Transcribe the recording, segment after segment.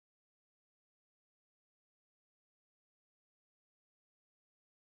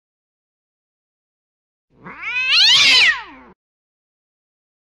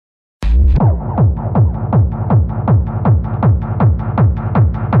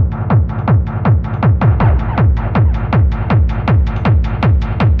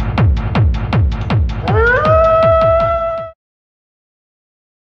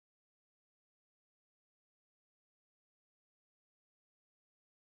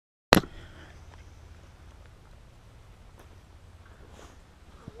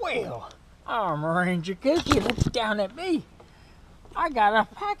Well, I'm Ranger Kooky. Look down at me. I got a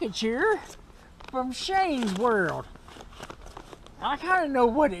package here from Shane's World. I kind of know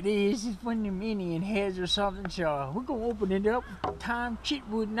what it is. It's one of them Indian heads or something, so we're going to open it up with a time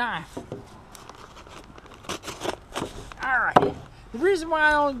chitwood knife. Alright, the reason why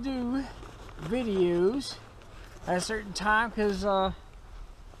I don't do videos at a certain time, because I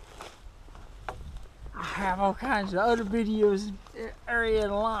have all kinds of other videos area in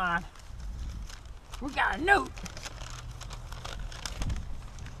the line. We got a note.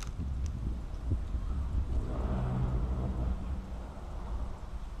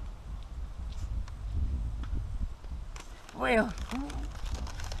 Well,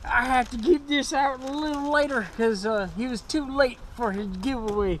 I have to give this out a little later because he was too late for his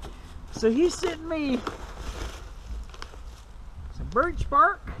giveaway. So he sent me some birch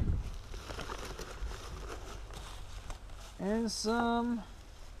bark and some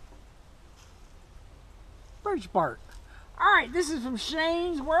birch bark. Alright, this is from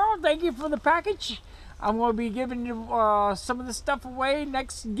Shane's World. Thank you for the package. I'm going to be giving you some of the stuff away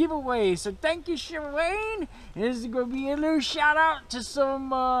next giveaway. So thank you, Shane. This is going to be a little shout out to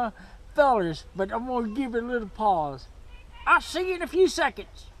some fellers, but I'm going to give it a little pause. I'll see you in a few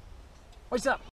seconds. What's up?